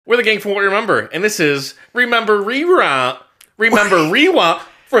We're the gang from What We Remember, and this is Remember Rewind. Remember Rewind.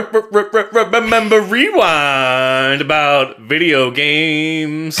 Remember Rewind about video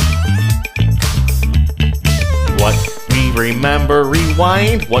games. What we remember,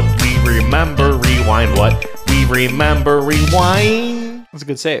 rewind. What we remember, rewind. What we remember, rewind. That's a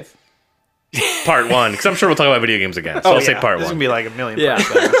good save. Part one, because I'm sure we'll talk about video games again. So I'll say part This is one. going to be like a million Yeah.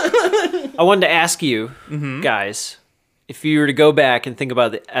 parts. I wanted to ask you, guys, if you were to go back and think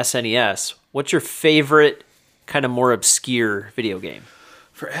about the SNES, what's your favorite kind of more obscure video game?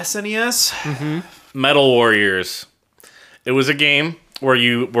 For SNES? Metal Warriors. It was a game where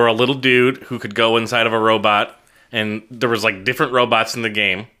you were a little dude who could go inside of a robot, and there was like different robots in the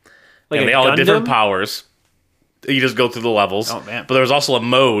game, Like and a they all had different Gundam? powers. You just go through the levels. Oh, man. But there was also a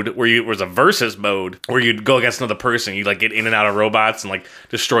mode where it was a versus mode where you'd go against another person. You'd like get in and out of robots and like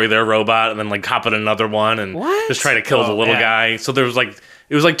destroy their robot, and then like hop in another one and What? just try to kill the little man. guy. So there was like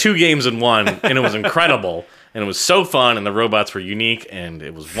it was like 2 games in one, and it was incredible. And it was so fun, and the robots were unique, and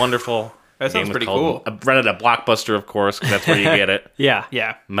it was wonderful. That The sounds game was pretty called- cool. I rented a Blockbuster, of course, because that's where you get it. Yeah.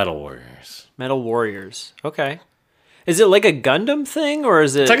 Yeah. Metal Warriors. Metal Warriors. Okay. Is it like a Gundam thing, or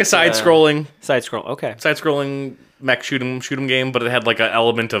is it... It's like a side-scrolling, Side-scroll, okay. side-scrolling mech shoot 'em game, but it had like an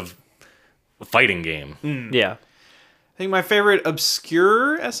element of a fighting game. Yeah. I think my favorite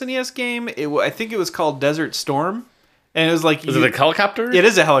obscure SNES game, I think it was called Desert Storm. And it was like... Is it a helicopter? It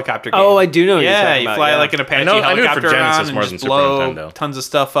is a helicopter game. Oh, I do know what you're Yeah, talking you about, fly yeah. like an Apache I knew it for helicopter Genesis around and more than just Super blow Nintendo. tons of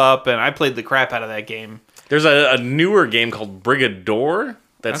stuff up, and I played the crap out of that game. There's a newer game called Brigador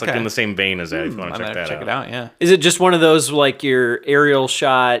that's like Okay. in the same vein as that. If you want I to might check have that to check it out, yeah. Is it just one of those, like, your aerial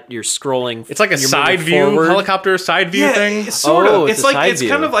shot, you're scrolling... It's like a you're side moving view forward? helicopter side view thing. It's sort Oh, of. it's It's a like side it's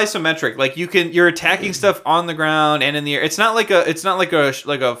view. kind of isometric. Like you're attacking stuff on the ground and in the air. It's not like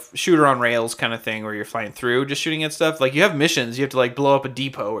a shooter on rails kind of thing where you're flying through just shooting at stuff. Like you have missions. You have to like blow up a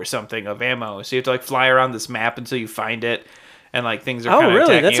depot or something of ammo. So you have to like fly around this map until you find it. And like things are Oh, kind of really?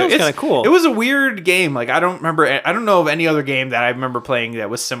 attacking That you. sounds It's- kinda cool. It was a weird game. Like I don't know of any other game that I remember playing that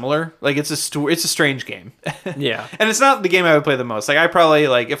was similar. Like it's a strange game. Yeah. And it's not the game I would play the most. Like I probably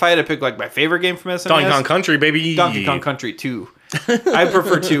like if I had to pick like my favorite game from SNES, Donkey Kong Country, baby. Donkey Kong Country 2. I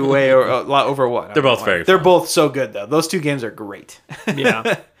prefer 2 way or a lot over 1. They're both very They're fun. both so good though. Those 2 games are great.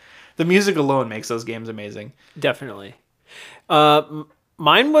 Yeah. The music alone makes those games amazing. Definitely.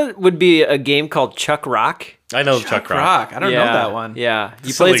 Mine would be a game called Chuck Rock. I know Chuck Rock. I don't know that one. Yeah,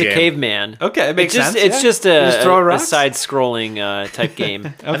 you Silly play as a game. caveman. Okay, it makes sense. It's yeah. just You a, throw a rocks? side-scrolling type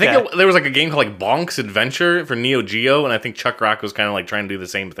game. I think there was like a game called like Bonk's Adventure for Neo Geo, and I think Chuck Rock was kind of like trying to do the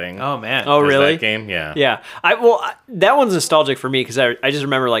same thing. Oh man. Oh, as really? That game, yeah. Yeah, that one's nostalgic for me because I just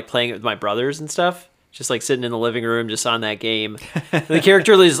remember like playing it with my brothers and stuff. Just like sitting in the living room, just on that game. And the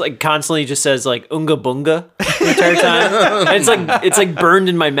character is like constantly just says like "unga bunga" the entire time. And it's like burned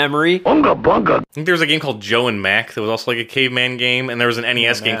in my memory. I think there was a game called Joe and Mac that was also like a caveman game, and there was an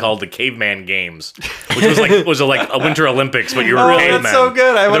NES game man. called the Caveman Games, which was like a Winter Olympics, but you were Oh, cavemen. that's so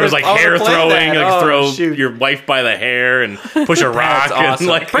good. There was like hair throwing, like throw shoot. your wife by the hair and push a rock. That's awesome. And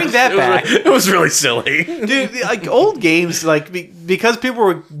like Bring that back. It was really silly. Dude, like old games, like because people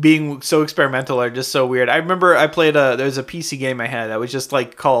were being so experimental, are just so weird. I remember I played there's a PC game I had that was just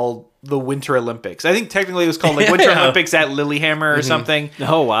like called the Winter Olympics. I think technically it was called like Winter Yeah. Olympics at Lilyhammer or something.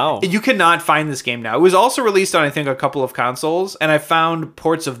 Oh wow! You cannot find this game now. It was also released on I think a couple of consoles, and I found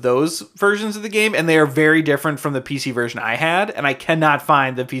ports of those versions of the game, and they are very different from the PC version I had, and I cannot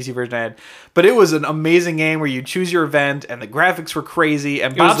find the PC version I had. But it was an amazing game where you choose your event, and the graphics were crazy,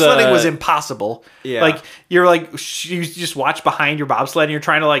 and was, bobsledding was impossible. Yeah. Like you're like you just watch behind your bobsled, and you're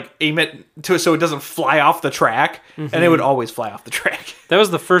trying to like aim it to so it doesn't fly off the track, and it would always fly off the track. That was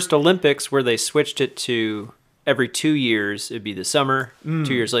the first Olympics where they switched it to every 2 years it'd be the summer, 2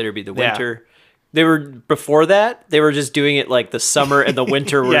 years later it'd be the Yeah. winter. They were before that they were just doing it like the summer and the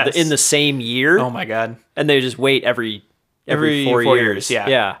winter were Yes. in the same year, Oh my god. and they just wait every Every 4 4 years. years,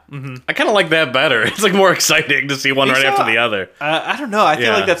 yeah. Yeah. I kind of like that better. It's like more exciting to see one right so? after the other. I don't know. I feel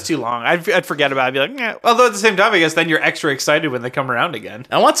Yeah. like that's too long. I'd forget about it. I'd be like, eh. Although at the same time, I guess then you're extra excited when they come around again.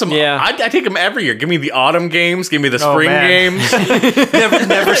 I want some. Yeah. I take them every year. Give me the autumn games. Give me the Oh, spring man. games.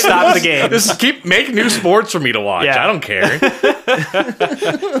 Never stop the game. Just make new sports for me to watch. Yeah. I don't care.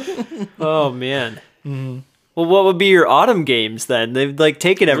 Oh man. Well, what would be your autumn games then? They've like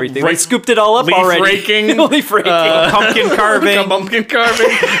taken everything. They Right. scooped it all up Leaf already. raking, Leaf raking. Pumpkin carving. pumpkin carving,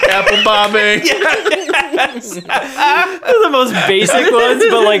 apple bobbing. The most basic ones,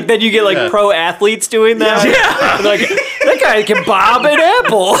 but like then you get like pro athletes doing that. And, like that guy can bob an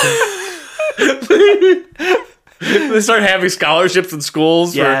apple. They start having scholarships in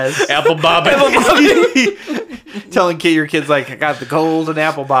schools Yes. for apple bobbing. Telling your kids like, I got the gold and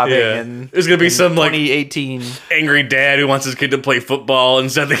apple bobbing. Yeah. And There's gonna be some like 2018. angry dad who wants his kid to play football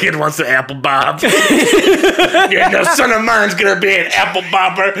instead the kid wants to apple bob. Yeah, no son of mine's gonna be an apple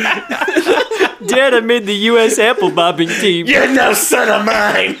bobber. Dad, I made the U.S. apple bobbing team. You're no son of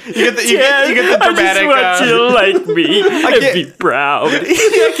mine. You get the dramatic. I just want you to like me and be proud.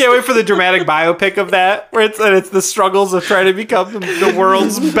 I can't wait for the dramatic biopic of that, where it's the struggles of trying to become the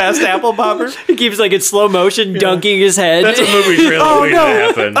world's best apple bobber. He keeps like in slow motion dunking his head. That's a movie trailer waiting to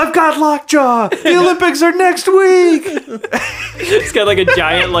happen. I've got lockjaw. The Olympics are next week. He's got like a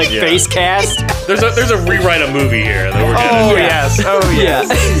giant like face cast. There's a rewrite a movie here that we're Oh gonna yes. Oh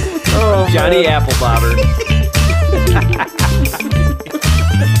yes. Oh, Johnny Apple Bobber.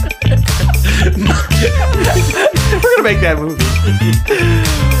 We're gonna make that movie.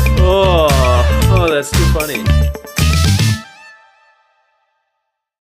 Oh, that's too funny.